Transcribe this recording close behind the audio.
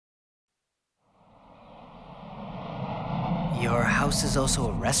Your house is also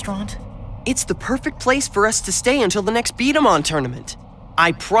a restaurant? It's the perfect place for us to stay until the next B-Daman tournament.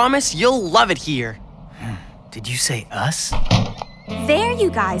 I promise you'll love it here. Did you say us? There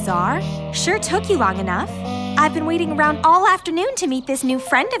you guys are. Sure took you long enough. I've been waiting around all afternoon to meet this new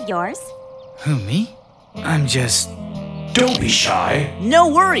friend of yours. Who, me? I'm just... Don't be shy. No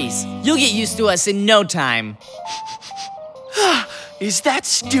worries. You'll get used to us in no time. Is that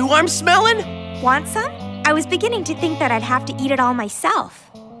stew I'm smelling? Want some? I was beginning to think that I'd have to eat it all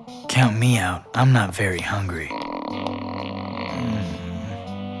myself. Count me out. I'm not very hungry.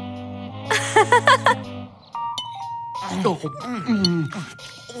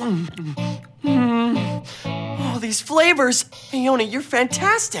 Oh, these flavors! Iona, you're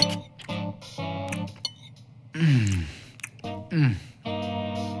fantastic!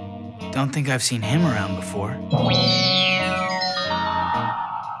 Don't think I've seen him around before.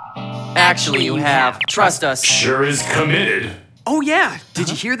 Actually, you have. Trust us. Sure is committed. Oh yeah, did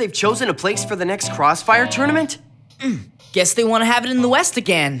you hear they've chosen a place for the next Crossfire tournament? Guess they want to have it in the West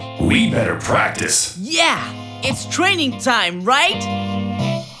again. We better practice. Yeah, it's training time, right?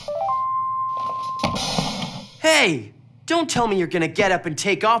 Hey, don't tell me you're gonna get up and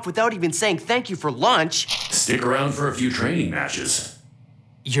take off without even saying thank you for lunch. Stick around for a few training matches.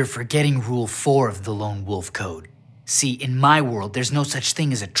 You're forgetting Rule 4 of the Lone Wolf Code. See, in my world, there's no such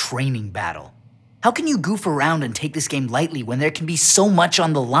thing as a training battle. How can you goof around and take this game lightly when there can be so much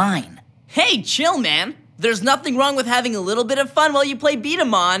on the line? Hey, chill, man. There's nothing wrong with having a little bit of fun while you play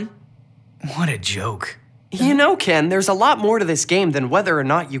B-Daman. What a joke. You know, Ken, there's a lot more to this game than whether or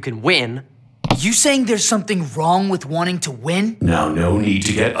not you can win. You saying there's something wrong with wanting to win? Now, no need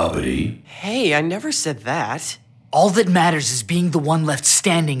to get uppity. Hey, I never said that. All that matters is being the one left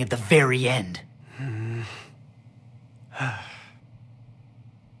standing at the very end.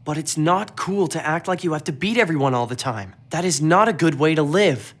 But it's not cool to act like you have to beat everyone all the time. That is not a good way to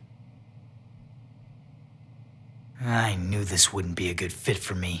live. I knew this wouldn't be a good fit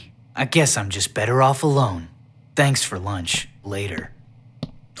for me. I guess I'm just better off alone. Thanks for lunch. Later.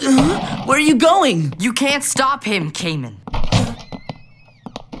 Where are you going? You can't stop him, Cayman.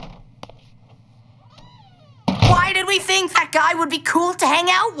 Why did we think that guy would be cool to hang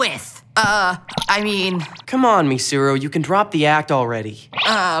out with? I mean... Come on, Misuro, you can drop the act already.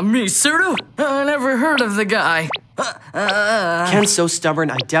 Misuru? I never heard of the guy. Ken's so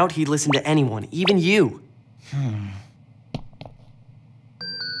stubborn, I doubt he'd listen to anyone, even you.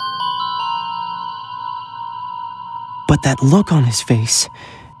 But that look on his face,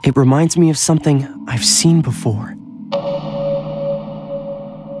 it reminds me of something I've seen before.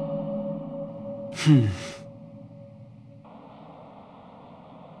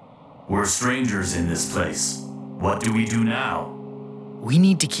 We're strangers in this place. What do we do now? We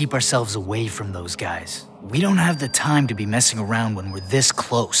need to keep ourselves away from those guys. We don't have the time to be messing around when we're this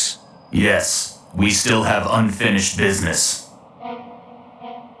close. Yes, we still have unfinished business.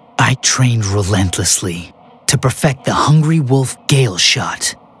 I trained relentlessly to perfect the Hungry Wolf Gale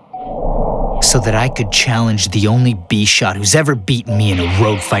Shot, so that I could challenge the only B-Shot who's ever beaten me in a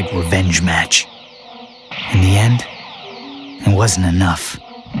road fight revenge match. In the end, it wasn't enough.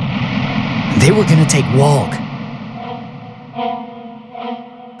 They were gonna take Walg.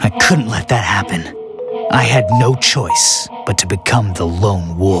 I couldn't let that happen. I had no choice but to become the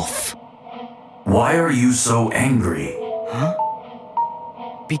Lone Wolf. Why are you so angry? Huh?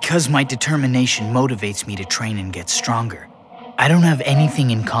 Because my determination motivates me to train and get stronger. I don't have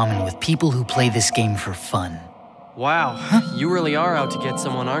anything in common with people who play this game for fun. Wow, you really are out to get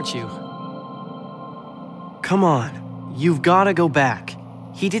someone, aren't you? Come on, you've gotta go back.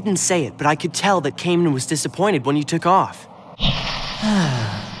 He didn't say it, but I could tell that Cayman was disappointed when you took off.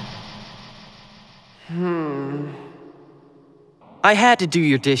 I had to do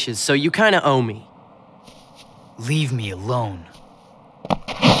your dishes, so you kinda owe me. Leave me alone.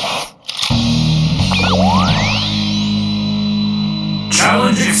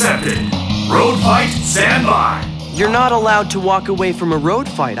 Challenge accepted. Road fight, stand by. You're not allowed to walk away from a road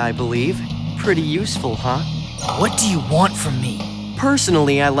fight, I believe. Pretty useful, huh? What do you want from me?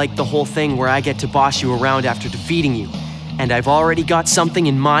 Personally, I like the whole thing where I get to boss you around after defeating you. And I've already got something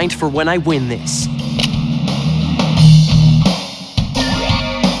in mind for when I win this.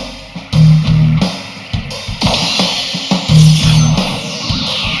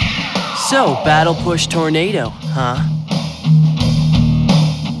 So, Battle Push Tornado, huh?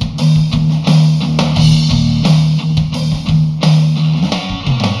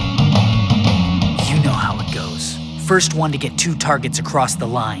 You know how it goes. First one to get 2 targets across the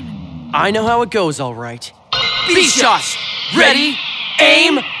line. I know how it goes, all right. B-Shots! Ready,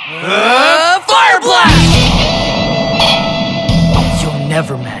 aim, Fireblast!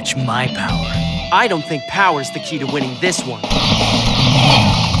 ever match my power. I don't think power's the key to winning this one.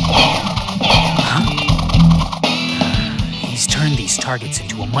 He's turned these targets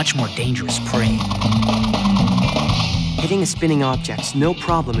into a much more dangerous prey. Hitting a spinning object's no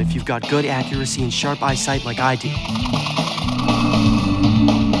problem if you've got good accuracy and sharp eyesight like I do.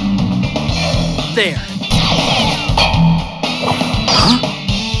 There.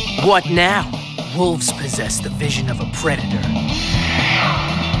 Huh? What now? Wolves possess the vision of a predator.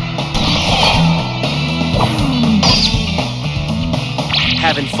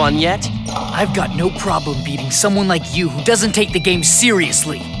 Having fun yet? I've got no problem beating someone like you who doesn't take the game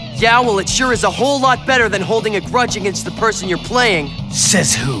seriously. Yeah, well, it sure is a whole lot better than holding a grudge against the person you're playing.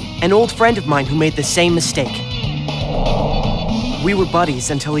 Says who? An old friend of mine who made the same mistake. We were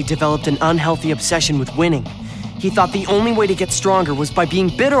buddies until he developed an unhealthy obsession with winning. He thought the only way to get stronger was by being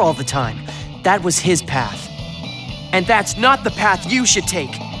bitter all the time. That was his path. And that's not the path you should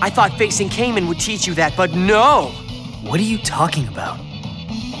take. I thought facing Cayman would teach you that, but no! What are you talking about?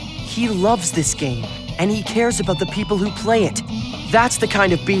 He loves this game, and he cares about the people who play it. That's the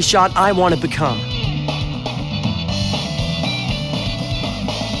kind of B-Shot I want to become.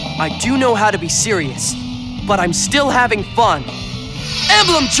 I do know how to be serious, but I'm still having fun.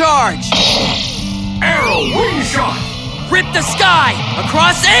 Emblem charge! Arrow wing shot! Rip the sky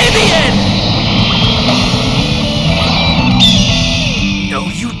across Avian! No,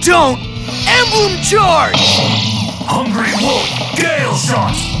 you don't! Emblem charge! Hungry wolf, gale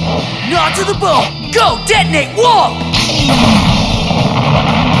shot! Not to the bone! Go, detonate, wolf!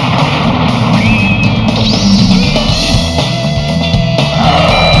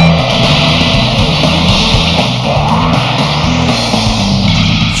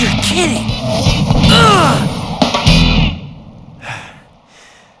 You're kidding!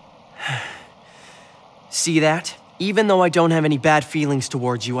 See that? Even though I don't have any bad feelings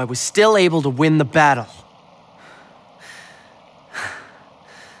towards you, I was still able to win the battle.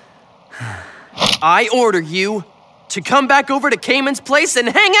 I order you to come back over to Cayman's place and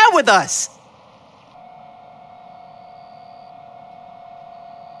hang out with us!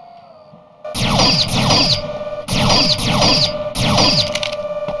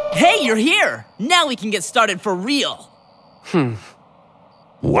 Hey, you're here! Now we can get started for real.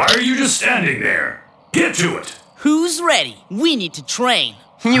 Why are you just standing there? Get to it! Who's ready? We need to train.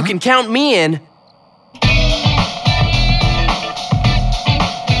 You can count me in.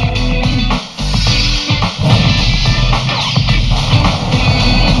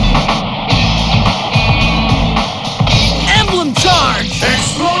 Emblem charge!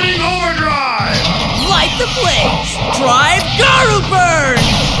 Exploding overdrive! Light the blaze! Drive Garu burn!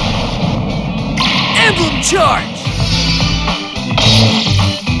 Emblem charge!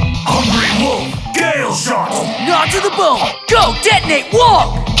 Hungry wolf, gale shot! Not to the bone! Go, detonate,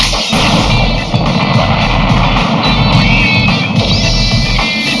 walk!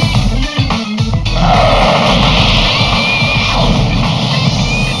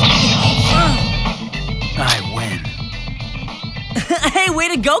 I win. Hey, way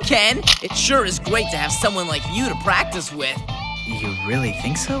to go, Ken! It sure is great to have someone like you to practice with. You really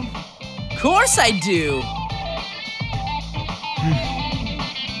think so? Course I do!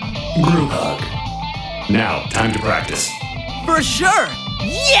 Group hug. Now, time to practice. For sure!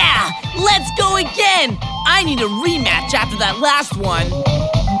 Yeah! Let's go again! I need a rematch after that last one.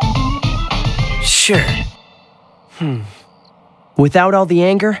 Sure. Without all the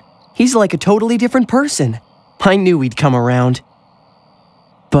anger, he's like a totally different person. I knew he'd come around.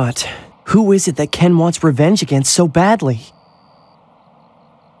 But who is it that Ken wants revenge against so badly?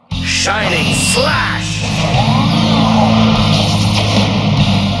 Shining slash!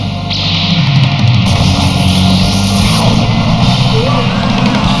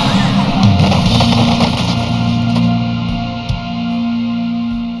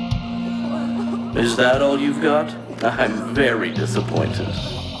 Is that all you've got? I'm very disappointed.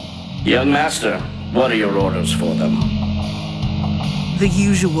 Young master, what are your orders for them? The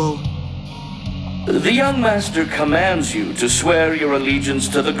usual. The young master commands you to swear your allegiance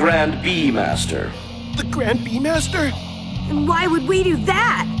to the Grand B-Master. The Grand B-Master? And why would we do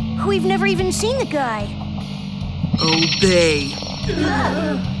that? We've never even seen the guy. Obey.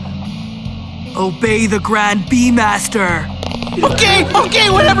 Obey the Grand B-Master. Okay,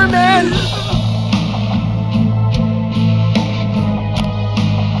 whatever, man!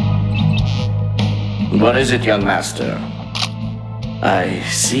 What is it, young master? I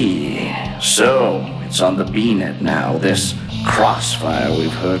see. So, it's on the B-net now, this Crossfire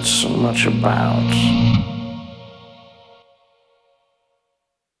we've heard so much about.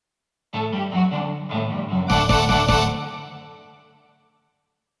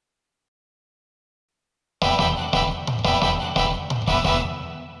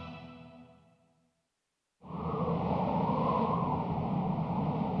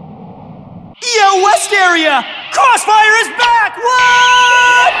 west area! Crossfire is back!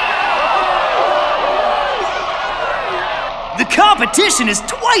 What? The competition is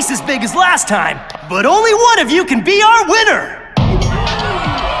twice as big as last time, but only one of you can be our winner!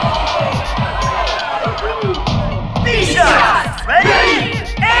 B-Shot! Ready?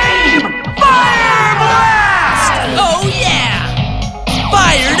 Aim! Fireblast! Oh yeah!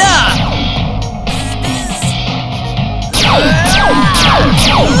 Fired up!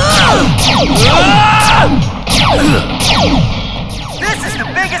 This is the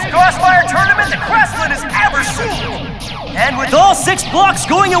biggest Crossfire tournament the Crestland has ever seen! And with all 6 blocks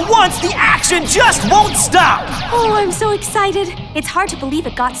going at once, the action just won't stop! Oh, I'm so excited. It's hard to believe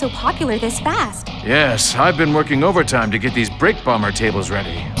it got so popular this fast. Yes, I've been working overtime to get these brake bomber tables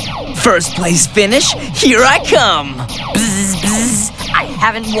ready. First place finish, here I come! Bzz, bzz. I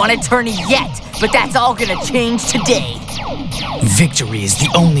haven't won a tourney yet, but that's all gonna change today. Victory is the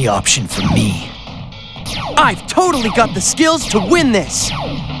only option for me. I've totally got the skills to win this!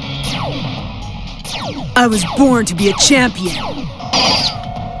 I was born to be a champion.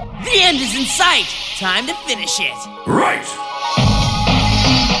 The end is in sight! Time to finish it! Right!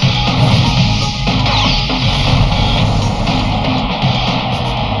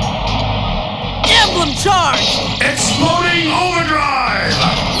 Emblem charge! Exploding overdrive!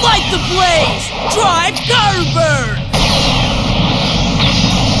 Light the blaze! Drive Garu Burn!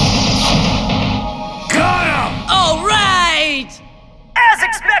 Got him! All right! As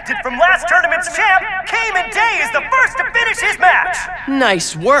expected from last tournament's champ, Cayman Day is the first to finish his match!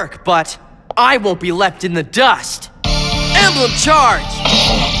 Nice work, but I won't be left in the dust. Emblem charge!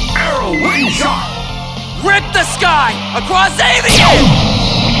 Arrow wing shot! Rip the sky across Avian!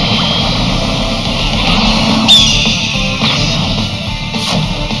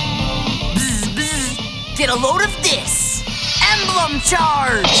 Bzz, bzz. Get a load of this! Emblem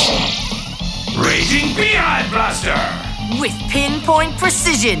charge! Raging Beehive Blaster! With pinpoint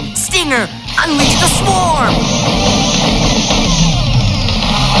precision, Stinger, unleash the swarm!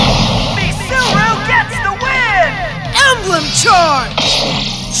 Misuru gets the win! Emblem charge!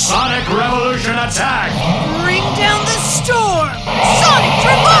 Sonic Revolution attack! Bring down the storm! Sonic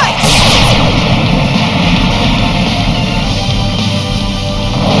for life!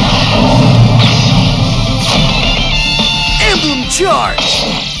 Emblem charge!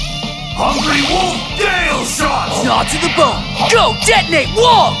 Hungry Wolf Gale Shot! Not to the bone! Go detonate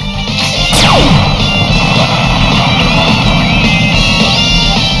Wog!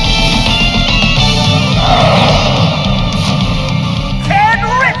 Can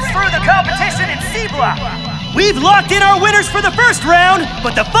rip through the competition in C Block! We've locked in our winners for the first round,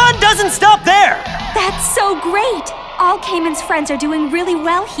 but the fun doesn't stop there! That's so great! All Cayman's friends are doing really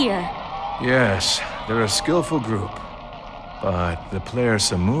well here. Yes, they're a skillful group. But the player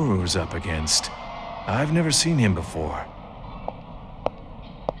Samuru's up against, I've never seen him before.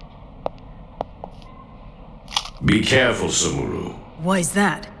 Be careful, Samuru. Why's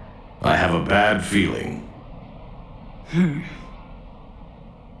that? I have a bad feeling. Okay,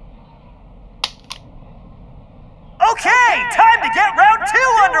 time to get round 2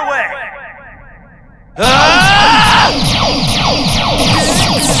 underway!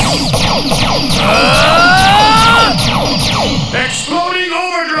 Exploding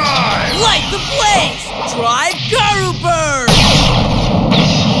overdrive! Light the blaze! Drive Garu Burn!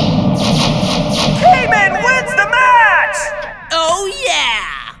 Cayman wins the match! Oh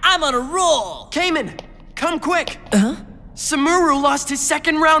yeah! I'm on a roll! Cayman, come quick! Samuru lost his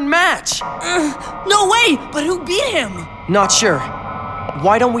second round match! No way! But who beat him? Not sure.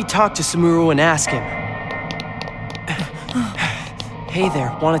 Why don't we talk to Samuru and ask him? Hey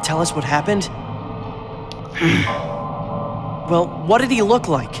there, want to tell us what happened? Well, what did he look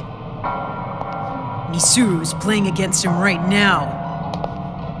like? Misuru's playing against him right now.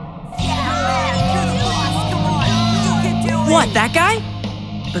 What, that guy?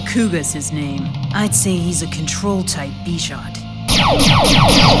 Bakuga's his name. I'd say he's a control-type B-Shot.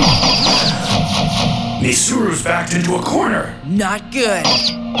 Misuru's backed into a corner. Not good.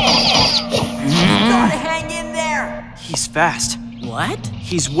 Gotta hang in there! He's fast. What?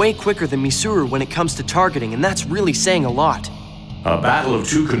 He's way quicker than Misuru when it comes to targeting, and that's really saying a lot. A battle of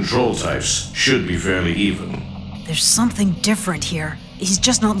 2 control types should be fairly even. There's something different here. He's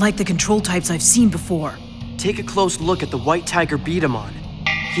just not like the control types I've seen before. Take a close look at the White Tiger B-Daman.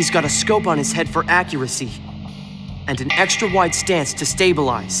 He's got a scope on his head for accuracy, and an extra wide stance to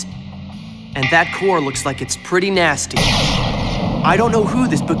stabilize. And that core looks like it's pretty nasty. I don't know who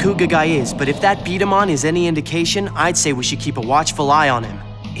this Bakuga guy is, but if that B-Daman is any indication, I'd say we should keep a watchful eye on him.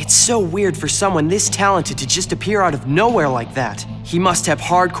 It's so weird for someone this talented to just appear out of nowhere like that. He must have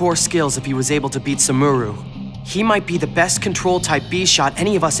hardcore skills if he was able to beat Samuru. He might be the best control-type B-Shot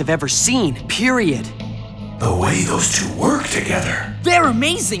any of us have ever seen, period. The way those two work together. They're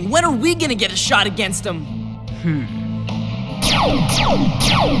amazing! When are we gonna get a shot against them?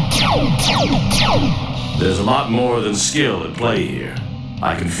 There's a lot more than skill at play here.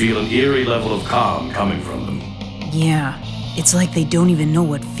 I can feel an eerie level of calm coming from them. Yeah, it's like they don't even know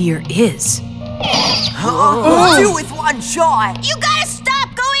what fear is. Two with one shot! You gotta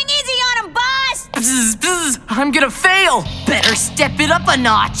stop going easy on him, boss! Bzz, bzz, I'm gonna fail! Better step it up a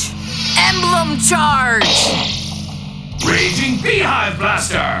notch! Emblem charge! Raging Beehive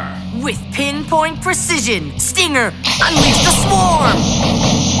Blaster! With pinpoint precision, Stinger, unleash the swarm!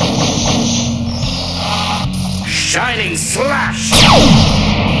 Shining Slash!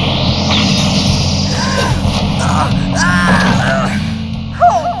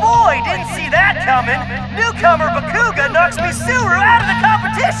 Oh boy, didn't see that coming! Newcomer Bakuga knocks Misuru out of the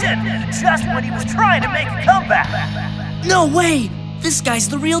competition! Just when he was trying to make a comeback! No way! This guy's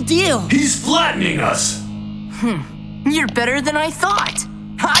the real deal! He's flattening us! You're better than I thought!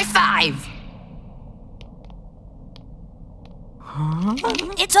 High five!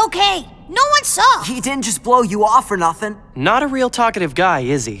 It's okay. No one saw. He didn't just blow you off or nothing. Not a real talkative guy,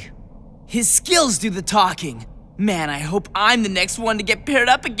 is he? His skills do the talking. Man, I hope I'm the next one to get paired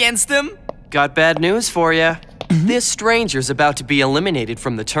up against him. Got bad news for you. This stranger's about to be eliminated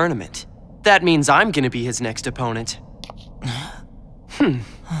from the tournament. That means I'm gonna be his next opponent.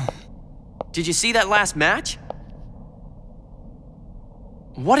 Did you see that last match?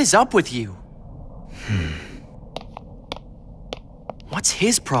 What is up with you? What's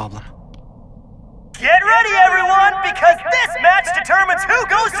his problem? Get ready, everyone, because this match determines who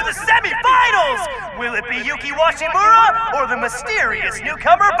goes to the semi-finals! Will it be Yuki Washimura or the mysterious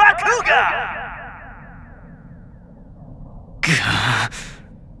newcomer Bakuga?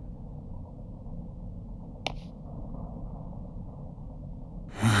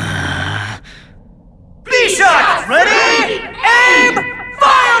 B-Shot! Ready? Aim!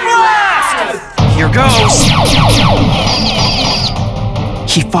 Fireblast! Here goes!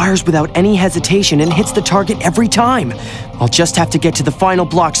 He fires without any hesitation and hits the target every time. I'll just have to get to the final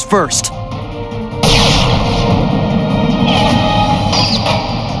blocks first.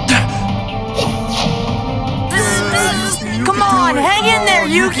 Come on, hang in there,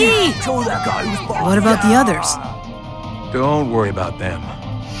 Yuki! What about the others? Don't worry about them.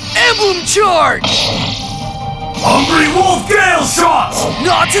 Emblem charge! Hungry Wolf Gale Shot!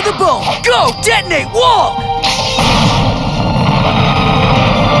 Not to the bone! Go! Detonate! Wall!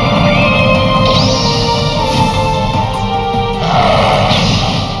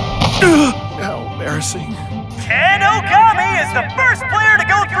 How embarrassing. Ken Okami is the first player to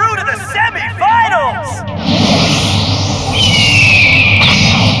go through to the semi-finals!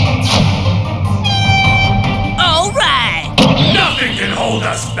 All right! Nothing can hold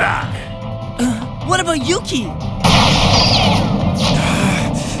us back! What about Yuki?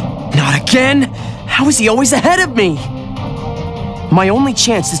 Not again! How is he always ahead of me? My only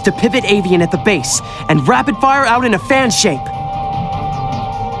chance is to pivot Avian at the base and rapid fire out in a fan shape.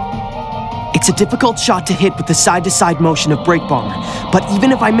 It's a difficult shot to hit with the side-to-side motion of Break Bomber, but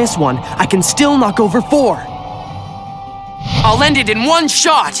even if I miss one, I can still knock over 4. I'll end it in one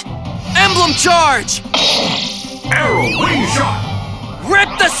shot! Emblem charge! Arrow Wing Shot! Rip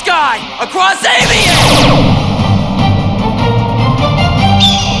the sky across Avian!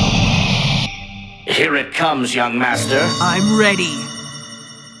 Here it comes, young master. I'm ready.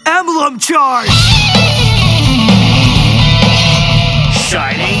 Emblem charge!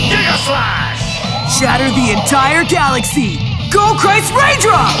 Shining Giga Slash! Shatter the entire galaxy! Go Christ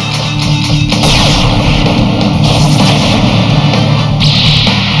Raindrop!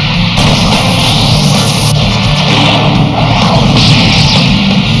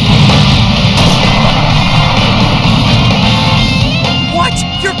 What?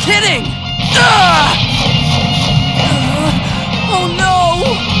 You're kidding! Oh no!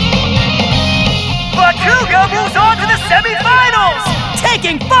 Bakuga moves on to the semi-finals!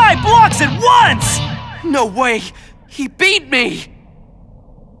 Taking 5 blocks at once! No way! He beat me!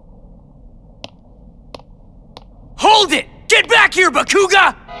 Hold it! Get back here,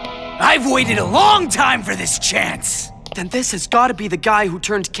 Bakuga! I've waited a long time for this chance! Then this has got to be the guy who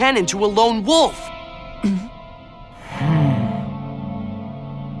turned Ken into a lone wolf.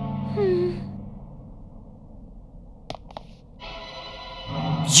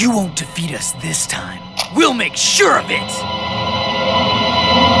 You won't defeat us this time. We'll make sure of it!